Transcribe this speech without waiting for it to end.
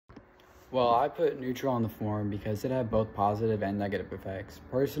Well, I put neutral on the form because it had both positive and negative effects.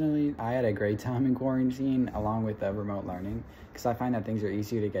 Personally, I had a great time in quarantine along with remote learning because I find that things are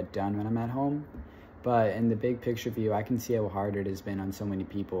easier to get done when I'm at home. But in the big picture view, I can see how hard it has been on so many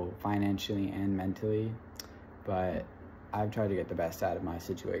people financially and mentally. But I've tried to get the best out of my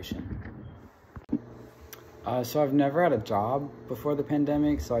situation. So I've never had a job before the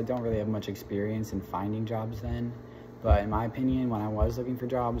pandemic, so I don't really have much experience in finding jobs then. But in my opinion, when I was looking for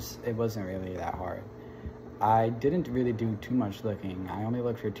jobs, it wasn't really that hard. I didn't really do too much looking. I only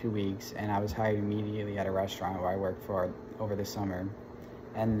looked for 2 weeks, and I was hired immediately at a restaurant where I worked for over the summer.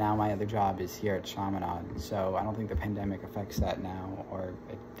 And now my other job is here at Chaminade, so I don't think the pandemic affects that now, or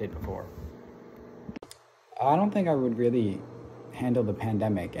it did before. I don't think I would really handle the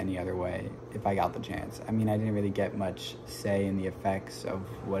pandemic any other way if I got the chance. I mean, I didn't really get much say in the effects of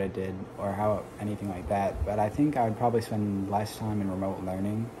what it did or how anything like that, but I think I would probably spend less time in remote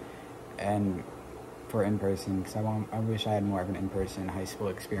learning and for in-person, because I wish I had more of an in-person high school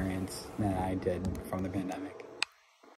experience than I did from the pandemic.